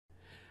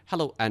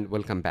Hello and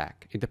welcome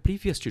back. In the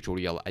previous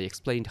tutorial, I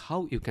explained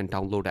how you can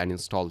download and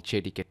install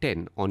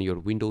JDK10 on your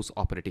Windows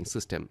operating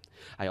system.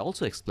 I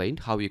also explained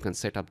how you can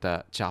set up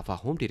the Java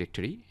home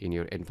directory in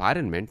your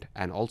environment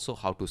and also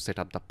how to set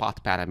up the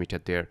path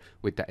parameter there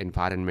with the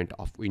environment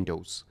of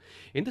Windows.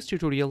 In this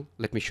tutorial,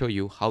 let me show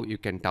you how you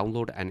can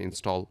download and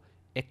install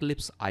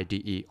Eclipse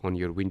IDE on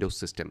your Windows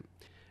system.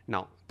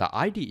 Now, the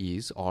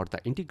IDEs or the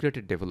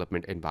integrated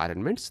development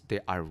environments, they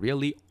are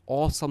really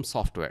awesome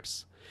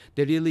softwares.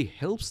 They really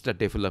helps the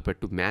developer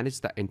to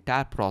manage the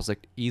entire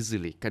project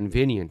easily,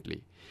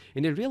 conveniently.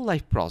 In a real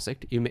life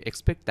project, you may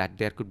expect that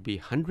there could be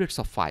hundreds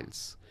of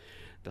files.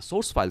 The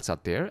source files are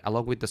there.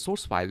 Along with the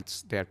source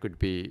files, there could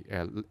be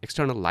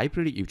external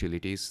library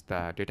utilities,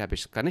 the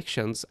database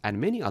connections, and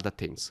many other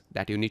things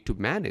that you need to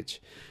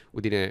manage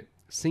within a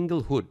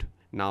single hood.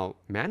 Now,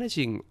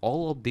 managing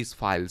all of these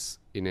files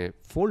in a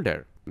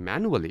folder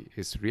manually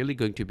is really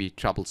going to be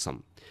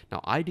troublesome.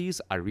 Now, IDEs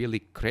are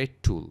really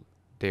great tool.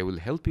 They will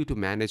help you to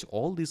manage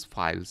all these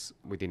files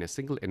within a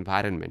single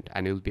environment,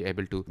 and you'll be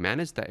able to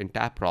manage the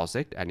entire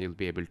project, and you'll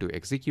be able to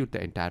execute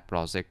the entire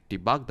project,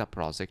 debug the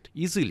project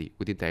easily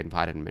within the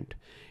environment.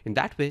 In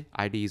that way,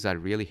 IDEs are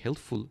really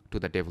helpful to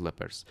the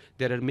developers.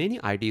 There are many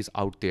IDEs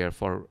out there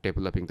for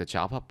developing the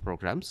Java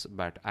programs,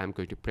 but I'm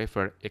going to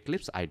prefer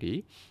Eclipse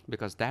IDE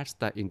because that's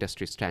the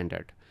industry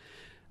standard.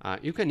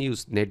 You can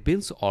use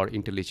NetBeans or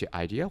IntelliJ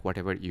IDEA,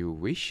 whatever you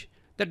wish.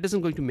 That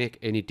doesn't going to make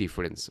any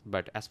difference,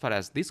 but as far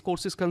as this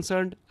course is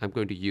concerned, I'm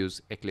going to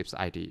use Eclipse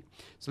IDE.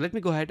 So let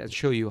me go ahead and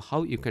show you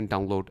how you can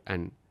download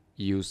and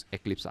use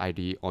Eclipse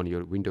IDE on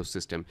your Windows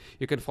system.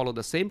 You can follow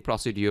the same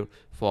procedure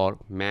for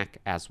Mac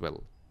as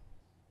well.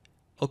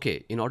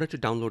 Okay, in order to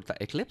download the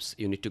Eclipse,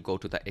 you need to go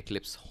to the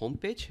Eclipse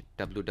homepage,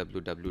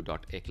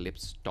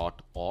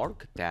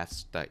 www.eclipse.org.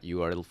 That's the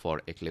URL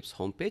for Eclipse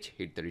homepage.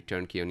 Hit the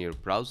return key on your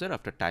browser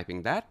after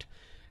typing that.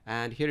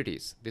 And here it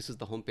is. This is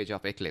the homepage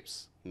of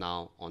Eclipse.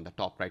 Now on the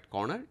top right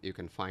corner, you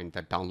can find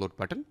the download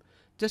button.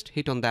 Just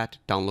hit on that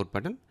download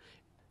button.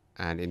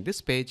 And in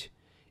this page,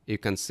 you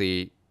can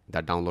see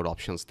the download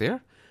options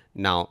there.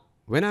 Now,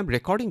 when I'm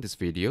recording this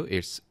video,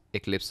 it's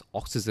Eclipse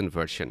Oxygen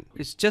version.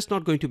 It's just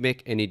not going to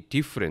make any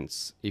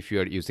difference if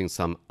you are using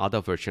some other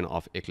version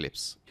of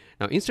Eclipse.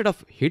 Now, instead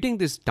of hitting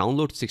this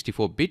download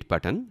 64-bit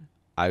button,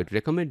 I would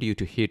recommend you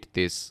to hit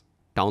this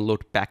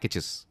download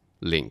packages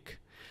link.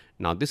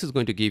 Now, this is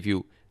going to give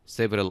you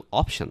several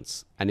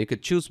options, and you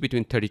could choose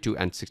between 32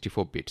 and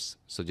 64 bits.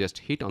 So just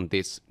hit on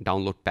this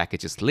download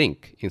packages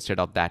link instead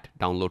of that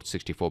download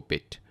 64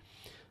 bit.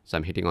 So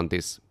I'm hitting on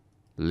this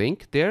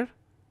link there, and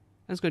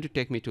it's going to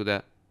take me to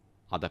the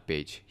other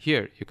page.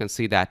 Here you can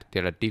see that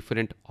there are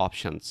different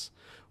options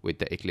with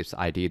the Eclipse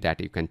IDE that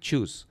you can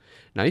choose.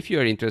 Now, if you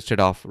are interested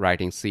of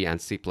writing C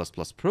and C++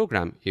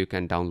 program, you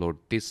can download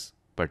this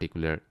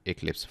particular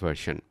Eclipse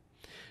version.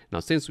 Now,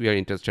 since we are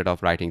interested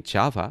of writing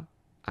Java,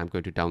 I'm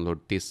going to download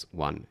this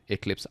one,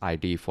 Eclipse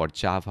IDE for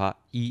Java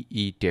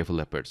EE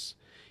developers.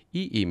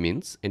 EE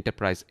means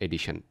Enterprise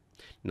Edition.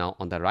 Now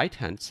on the right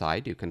hand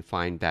side, you can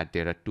find that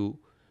there are two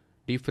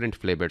different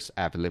flavors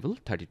available,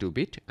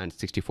 32-bit and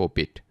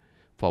 64-bit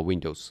for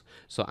Windows.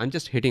 So I'm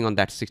just hitting on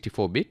that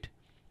 64-bit.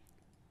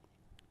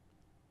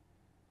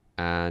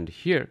 And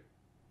here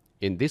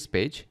in this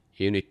page,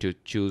 you need to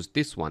choose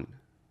this one,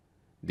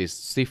 this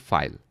zip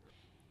file.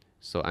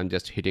 So I'm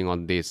just hitting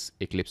on this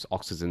Eclipse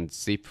Oxygen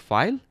zip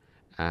file,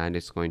 and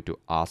it's going to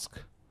ask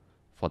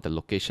for the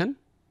location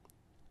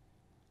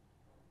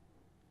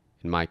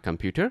in my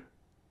computer.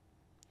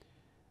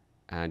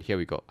 And here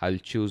we go. I'll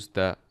choose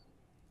the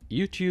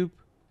YouTube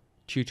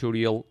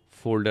tutorial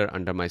folder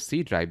under my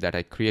C drive that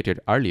I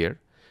created earlier.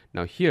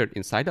 Now here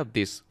inside of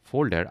this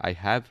folder, I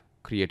have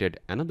created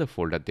another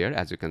folder there,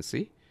 as you can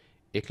see,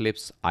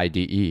 Eclipse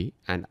IDE,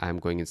 and I'm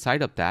going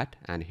inside of that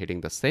and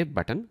hitting the save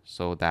button,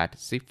 so that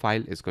zip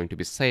file is going to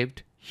be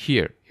saved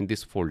here in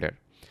this folder.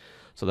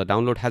 So the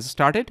download has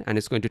started, and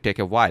it's going to take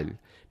a while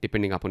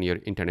depending upon your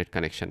internet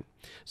connection.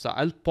 So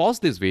I'll pause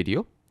this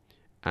video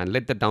and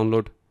let the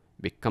download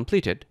be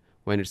completed.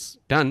 When it's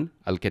done,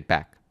 I'll get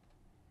back.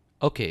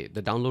 Okay,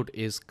 the download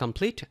is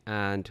complete,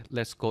 and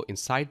let's go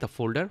inside the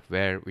folder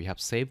where we have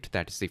saved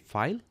that zip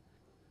file.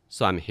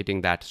 So I'm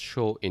hitting that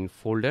show in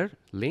folder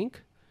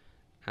link,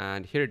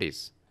 and here it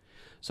is.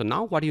 So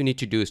now what you need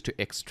to do is to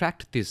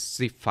extract this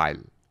zip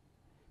file.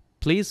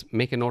 Please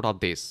make a note of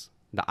this.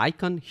 The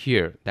icon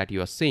here that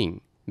you are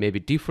seeing may be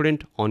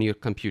different on your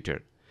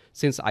computer.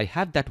 Since I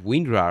have that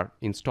WinRAR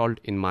installed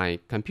in my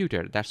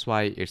computer, that's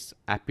why it's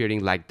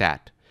appearing like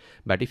that.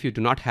 But if you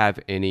do not have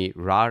any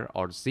RAR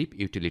or zip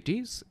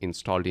utilities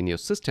installed in your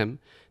system,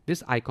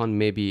 this icon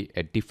may be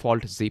a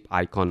default zip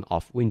icon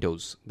of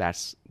Windows.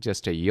 That's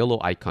just a yellow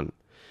icon.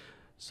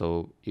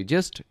 So you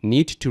just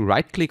need to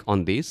right click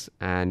on this,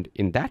 and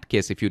in that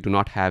case, if you do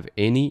not have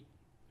any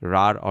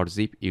RAR or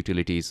zip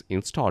utilities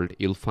installed,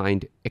 you'll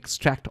find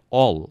extract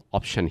all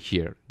option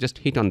here. Just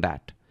hit on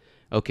that.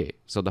 Okay,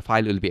 so the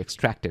file will be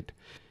extracted.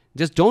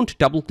 Just don't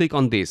double click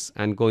on this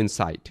and go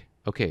inside.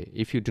 Okay,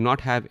 if you do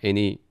not have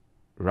any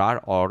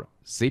RAR or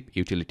zip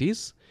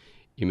utilities,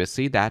 you may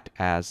see that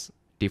as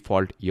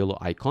default yellow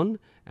icon,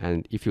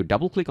 and if you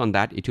double click on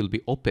that, it will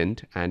be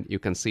opened and you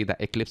can see the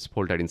Eclipse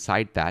folder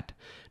inside that.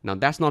 Now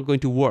that's not going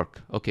to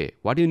work. Okay,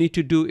 what you need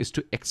to do is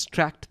to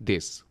extract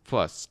this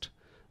first.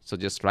 So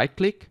just right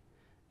click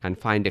and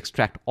find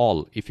extract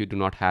all if you do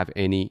not have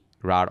any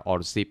rar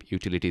or zip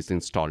utilities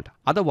installed.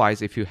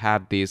 Otherwise, if you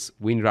have these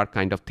WinRAR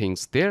kind of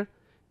things there,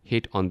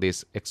 hit on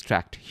this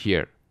extract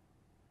here.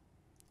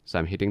 So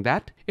I'm hitting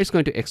that. It's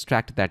going to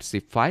extract that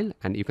zip file,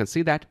 and you can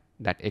see that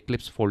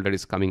Eclipse folder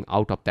is coming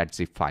out of that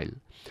zip file.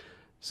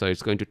 So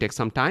it's going to take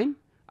some time.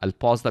 I'll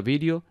pause the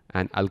video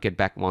and I'll get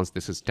back once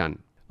this is done.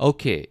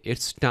 Okay,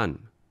 it's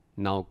done.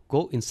 Now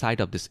go inside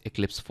of this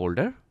Eclipse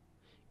folder.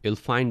 You'll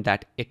find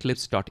that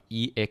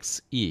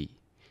eclipse.exe.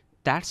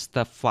 That's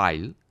the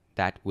file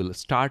that will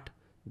start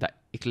the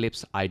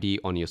Eclipse IDE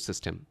on your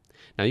system.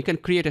 Now you can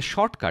create a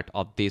shortcut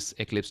of this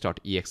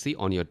eclipse.exe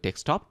on your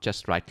desktop.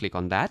 Just right click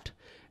on that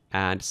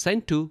and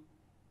send to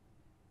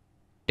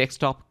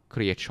desktop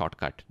create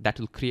shortcut. That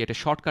will create a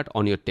shortcut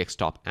on your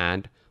desktop,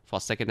 and for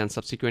second and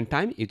subsequent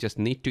time you just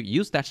need to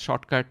use that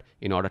shortcut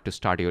in order to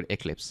start your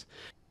Eclipse.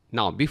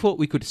 Now before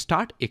we could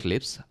start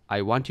Eclipse,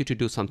 I want you to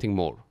do something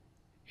more.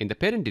 In the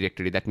parent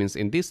directory, that means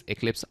in this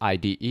Eclipse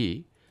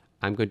IDE,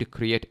 I'm going to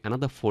create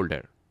another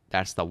folder.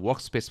 That's the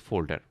workspace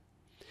folder.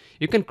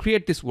 You can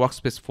create this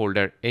workspace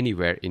folder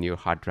anywhere in your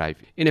hard drive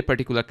in a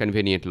particular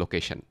convenient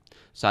location.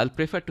 So I'll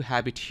prefer to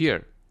have it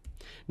here.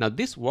 Now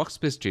this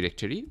workspace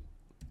directory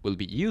will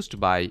be used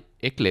by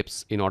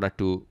Eclipse in order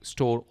to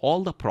store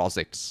all the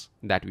projects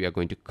that we are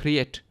going to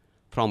create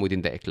from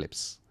within the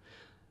Eclipse.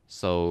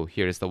 So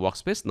here is the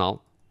workspace.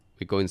 Now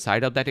we go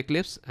inside of that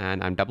Eclipse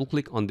and I'm double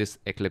click on this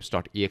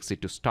eclipse.exe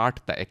to start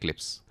the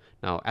Eclipse.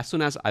 Now as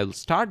soon as I will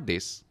start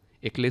this,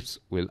 Eclipse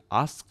will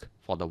ask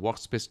for the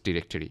workspace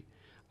directory.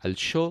 I'll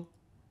show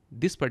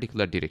this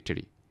particular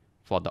directory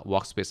for the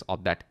workspace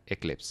of that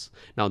Eclipse.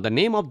 Now the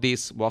name of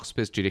this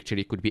workspace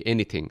directory could be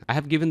anything. I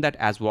have given that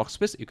as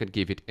workspace. You can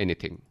give it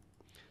anything.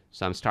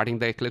 So I'm starting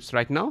the Eclipse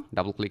right now,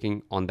 double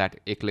clicking on that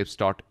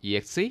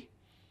eclipse.exe,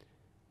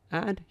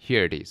 and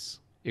here it is.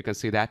 You can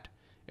see that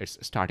it's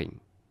starting.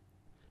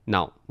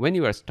 Now when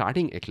you are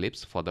starting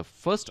Eclipse for the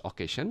first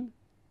occasion,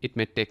 it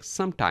may take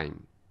some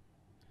time.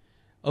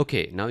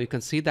 Okay, now you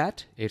can see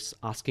that it's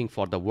asking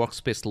for the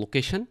workspace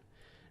location.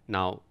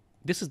 Now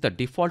this is the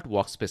default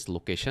workspace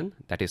location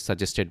that is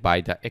suggested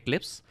by the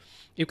Eclipse.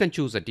 You can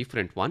choose a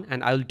different one,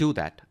 and I'll do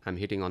that. I'm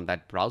hitting on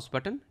that browse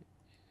button,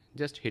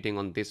 just hitting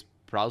on this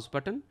browse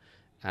button,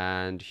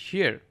 and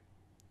here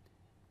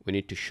we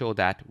need to show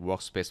that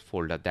workspace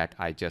folder that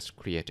I just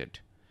created.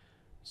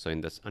 So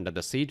in this, under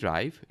the C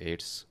drive,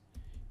 it's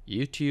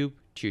YouTube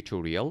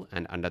tutorial,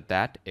 and under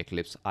that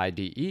Eclipse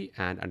IDE,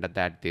 and under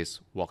that this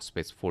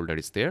workspace folder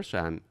is there. So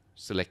I'm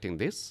selecting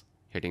this,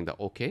 hitting the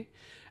OK,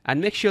 and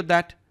make sure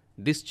that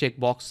this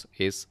checkbox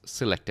is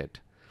selected.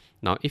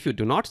 Now if you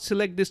do not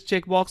select this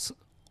checkbox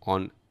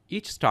on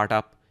each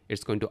startup,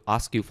 it's going to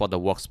ask you for the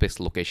workspace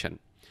location.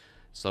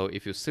 So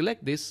if you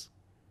select this,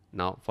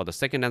 now for the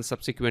second and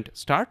subsequent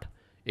start,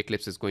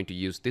 Eclipse is going to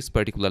use this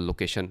particular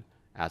location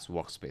as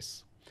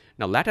workspace.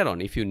 Now later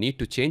on, if you need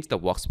to change the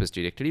workspace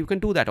directory, you can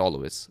do that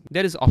always.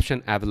 There is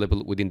option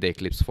available within the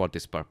Eclipse for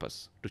this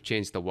purpose, to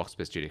change the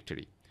workspace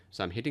directory.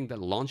 So I'm hitting the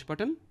launch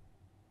button.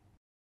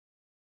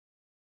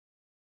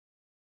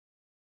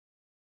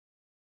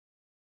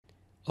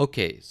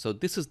 Okay, so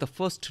this is the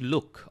first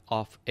look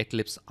of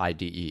Eclipse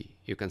IDE.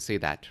 You can see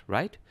that,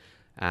 right?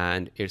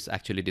 And it's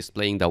actually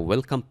displaying the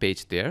welcome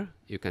page there.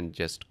 You can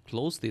just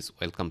close this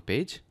welcome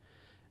page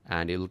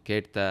and you'll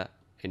get the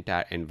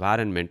entire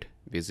environment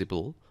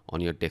visible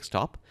on your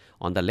desktop.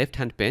 On the left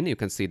hand pane, you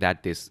can see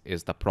that this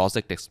is the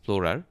project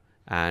explorer,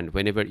 and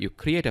whenever you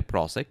create a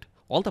project,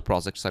 all the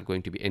projects are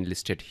going to be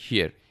enlisted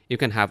here. You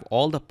can have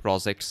all the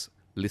projects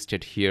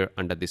listed here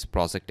under this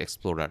project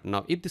explorer.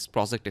 Now if this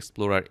project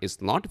explorer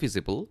is not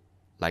visible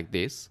like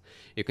this,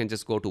 you can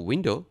just go to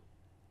window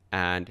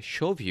and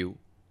show view,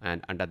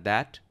 and under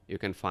that you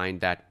can find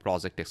that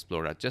project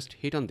explorer. Just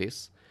hit on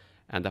this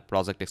and the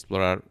project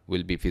explorer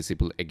will be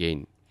visible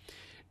again.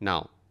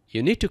 Now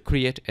you need to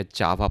create a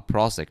Java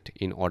project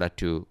in order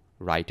to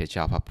write a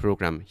Java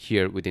program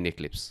here within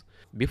Eclipse.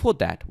 Before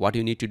that, what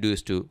you need to do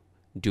is to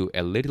do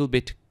a little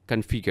bit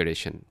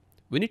configuration.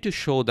 We need to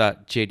show the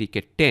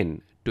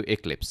JDK10 to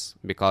Eclipse,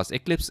 because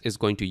Eclipse is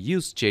going to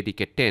use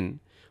JDK10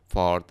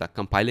 for the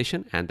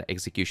compilation and the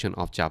execution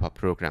of Java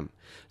program.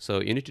 So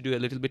you need to do a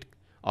little bit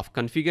of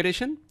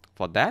configuration.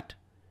 For that,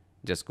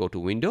 just go to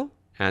window,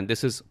 and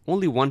this is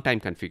only one-time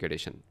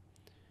configuration,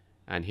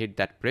 and hit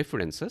that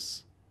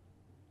preferences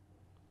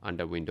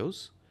under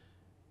Windows.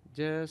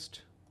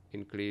 Just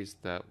increase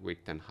the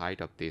width and height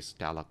of this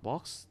dialog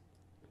box,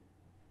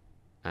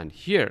 and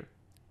here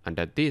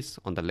under this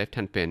on the left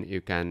hand pane you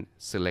can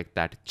select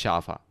that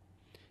Java.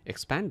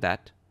 Expand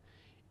that,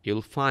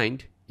 you'll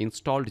find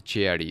installed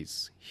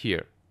JREs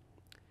here.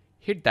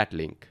 Hit that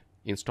link,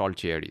 install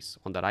JREs.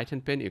 On the right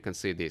hand pane you can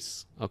see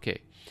this.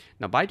 Okay,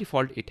 now by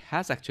default it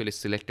has actually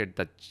selected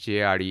the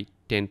JRE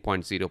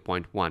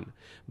 10.0.1,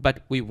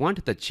 but we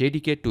want the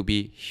JDK to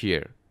be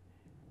here.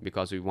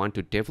 because we want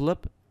to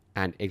develop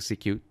and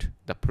execute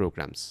the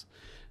programs.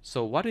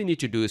 So what we need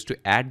to do is to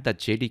add the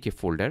JDK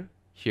folder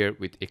here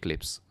with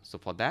Eclipse. So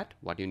for that,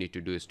 what you need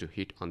to do is to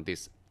hit on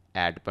this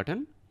add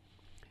button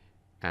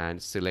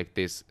and select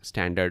this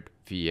standard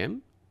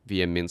VM.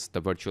 VM means the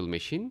virtual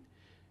machine.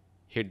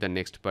 Hit the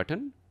next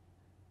button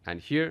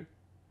and here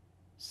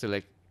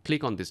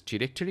click on this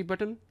directory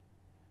button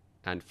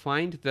and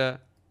find the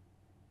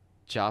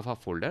Java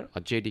folder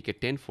or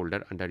JDK10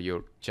 folder under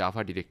your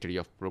Java directory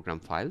of program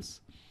files,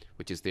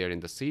 which is there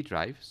in the C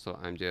drive. So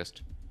I'm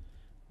just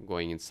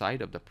going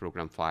inside of the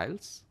program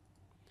files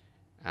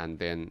and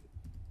then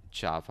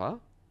Java,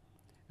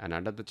 and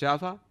under the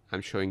Java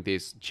I'm showing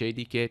this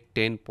JDK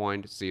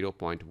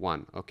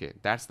 10.0.1. okay,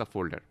 that's the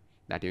folder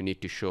that you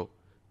need to show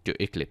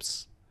to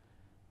Eclipse.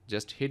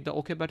 Just hit the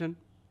OK button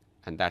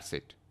and that's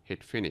it.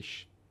 Hit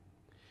finish.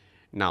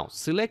 Now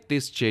select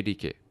this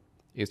JDK.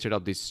 Instead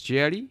of this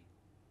JRE,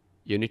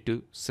 you need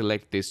to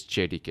select this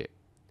JDK.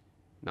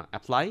 Now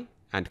apply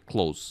and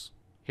close.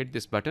 Hit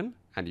this button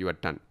and you are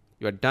done.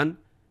 You are done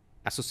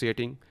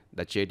associating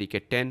the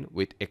JDK10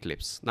 with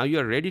Eclipse. Now you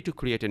are ready to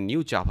create a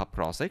new Java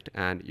project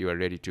and you are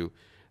ready to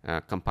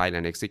compile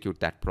and execute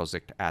that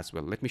project as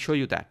well. Let me show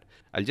you that.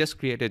 I'll just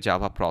create a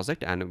Java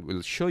project and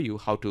we'll show you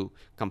how to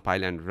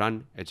compile and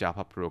run a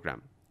Java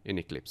program in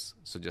Eclipse.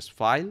 So just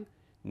File,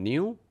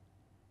 New,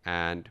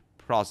 and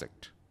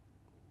Project.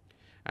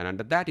 And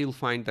under that you'll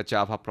find the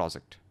Java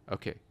project.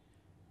 Okay.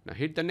 Now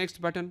hit the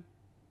next button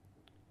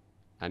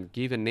and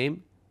give a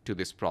name to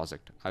this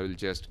project. I will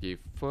just give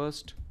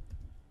first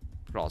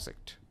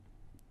project.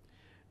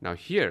 Now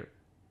here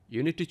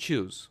you need to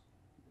choose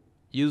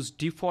use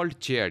default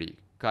JRE,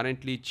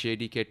 currently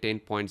JDK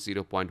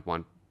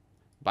 10.0.1.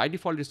 By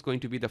default it's going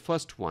to be the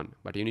first one,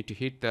 but you need to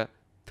hit the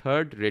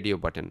third radio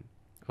button.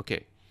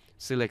 Okay,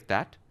 select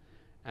that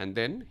and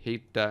then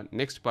hit the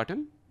next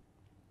button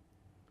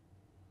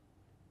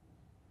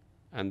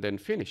and then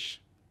finish.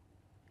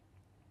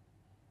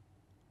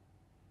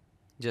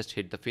 Just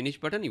hit the finish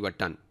button, you are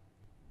done.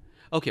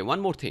 Okay, one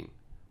more thing.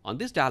 On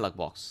this dialog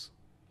box,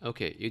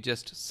 okay, you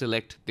just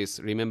select this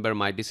remember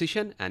my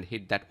decision and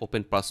hit that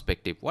open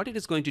perspective. What it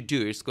is going to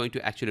do, it's going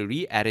to actually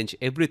rearrange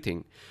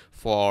everything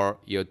for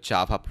your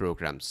Java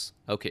programs.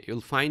 Okay, you'll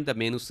find the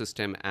menu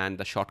system and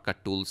the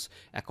shortcut tools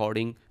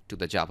according to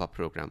the Java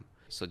program.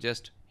 So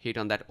just hit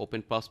on that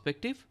open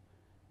perspective.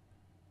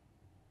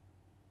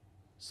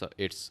 So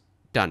it's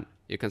done.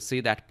 You can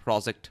see that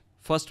project,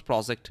 first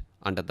project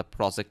under the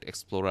project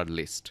explorer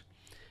list,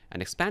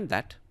 and expand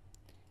that.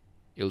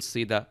 You'll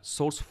see the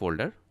source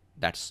folder,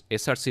 that's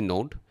SRC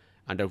node,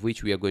 under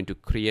which we are going to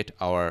create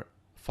our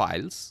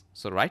files.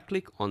 So right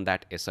click on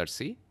that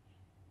SRC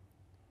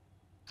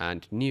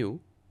and new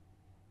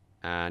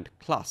and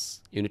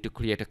class. You need to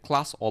create a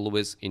class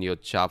always in your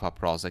Java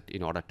project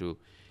in order to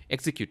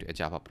execute a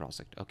Java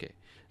project. Okay,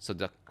 so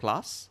the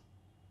class,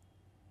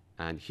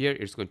 and here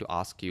it's going to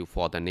ask you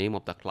for the name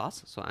of the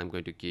class. So I'm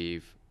going to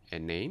give a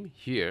name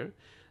here.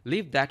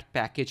 Leave that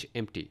package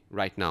empty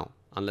right now.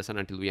 Unless and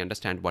until we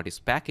understand what is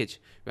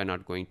package, we are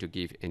not going to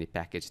give any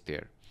package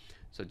there.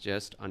 So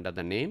just under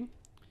the name,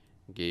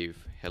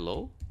 give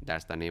hello.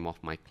 That's the name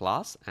of my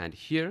class. And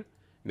here,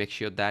 make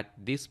sure that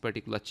this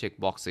particular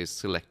checkbox is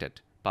selected.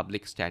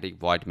 Public static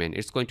void main.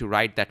 It's going to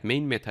write that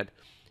main method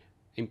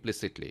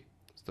implicitly.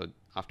 So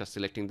after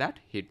selecting that,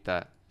 hit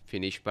the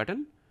finish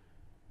button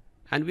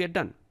and we are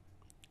done.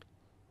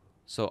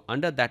 So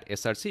under that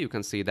SRC, you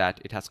can see that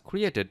it has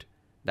created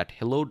that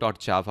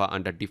hello.java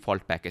under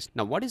default package.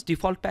 Now what is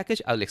default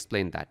package? I'll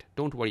explain that.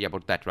 Don't worry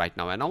about that right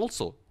now. And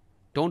also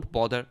don't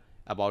bother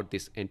about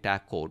this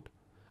entire code.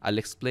 I'll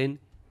explain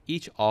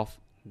each of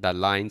the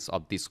lines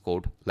of this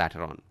code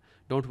later on.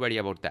 Don't worry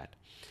about that.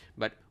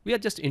 But we are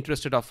just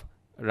interested of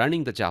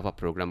running the Java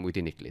program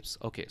within Eclipse.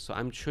 Okay, so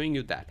I'm showing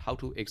you that how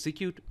to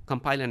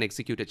compile and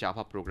execute a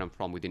Java program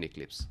from within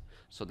Eclipse.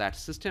 So that's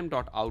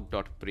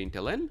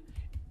system.out.println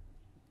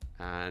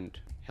and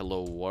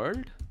hello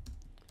world.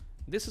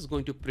 This is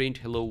going to print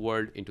hello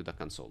world into the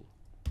console.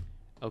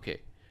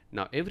 Okay,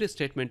 now every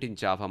statement in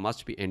Java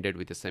must be ended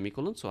with a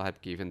semicolon. So I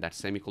have given that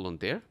semicolon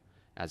there,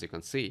 as you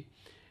can see.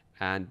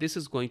 And this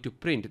is going to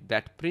print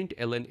that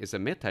println is a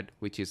method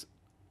which is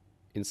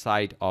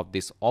inside of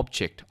this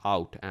object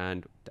out,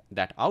 and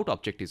that out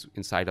object is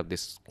inside of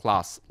this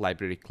class,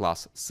 library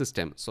class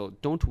system. So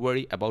don't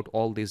worry about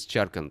all these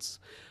jargons.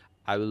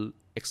 I will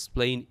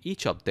explain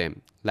each of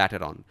them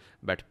later on.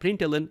 But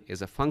println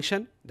is a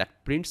function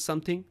that prints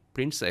something,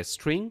 prints a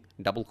string,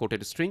 double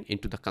quoted string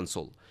into the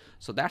console.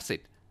 So that's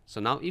it. So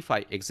now if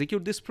I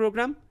execute this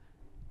program,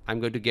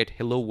 I'm going to get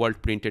hello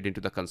world printed into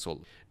the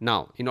console.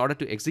 Now, in order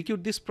to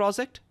execute this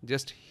project,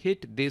 just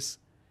hit this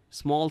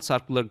small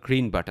circular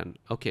green button.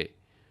 Okay,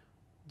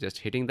 just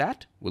hitting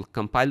that will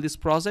compile this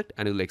project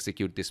and it will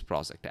execute this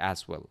project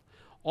as well.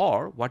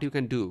 Or what you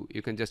can do,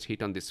 you can just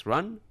hit on this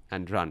run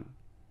and run,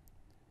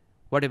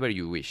 whatever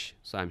you wish.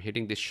 So I'm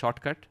hitting this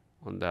shortcut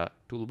on the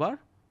toolbar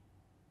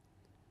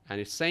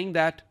and it's saying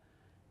that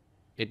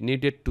it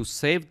needed to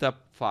save the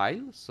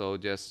file. So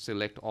just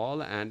select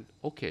all and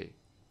okay.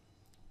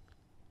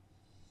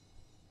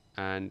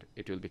 and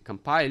it will be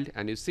compiled,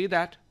 and you see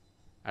that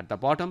at the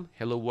bottom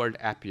hello world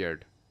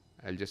appeared.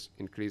 I'll just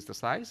increase the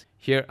size.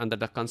 Here under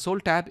the console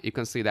tab you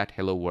can see that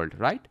hello world,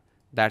 right?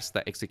 That's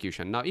the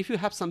execution. Now if you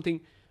have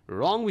something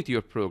wrong with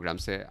your program,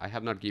 say I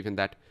have not given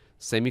that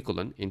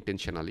semicolon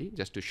intentionally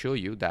just to show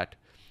you that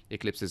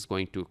Eclipse is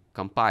going to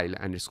compile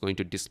and it's going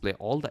to display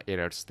all the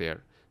errors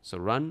there. So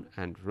run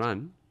and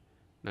run.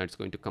 Now it's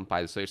going to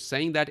compile. So it's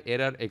saying that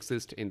error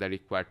exists in the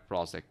required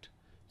project.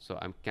 So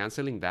I'm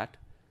canceling that.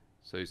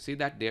 So you see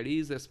that there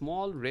is a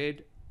small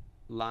red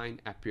line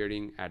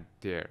appearing at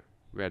there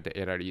where the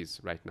error is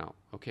right now.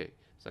 Okay,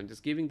 so I'm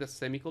just giving the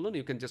semicolon.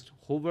 You can just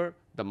hover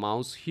the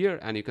mouse here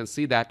and you can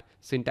see that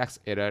syntax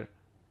error,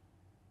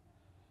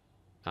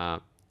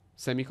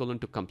 semicolon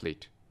to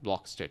complete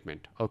block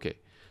statement. Okay,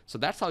 so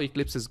that's how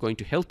Eclipse is going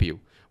to help you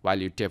while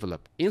you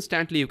develop.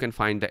 Instantly you can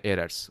find the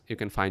errors, you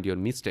can find your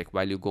mistake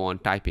while you go on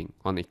typing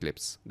on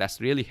Eclipse.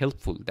 That's really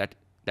helpful. That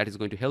is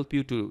going to help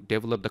you to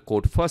develop the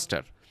code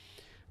faster.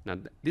 Now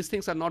these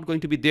things are not going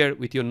to be there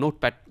with your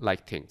notepad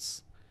like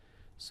things.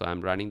 So I'm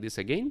running this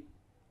again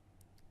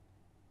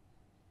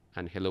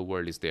and hello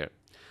world is there.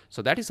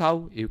 So that is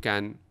how you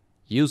can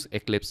use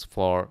Eclipse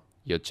for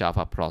your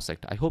Java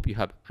project. I hope you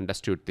have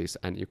understood this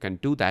and you can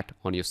do that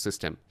on your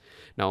system.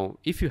 Now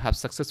if you have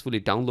successfully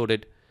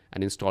downloaded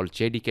and installed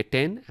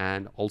JDK10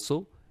 and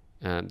also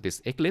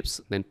this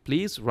Eclipse, then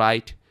please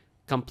write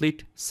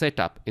complete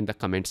setup in the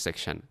comment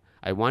section.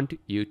 I want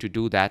you to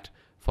do that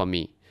for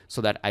me so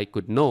that I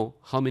could know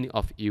how many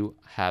of you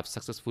have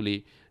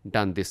successfully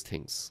done these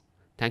things.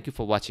 Thank you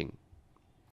for watching.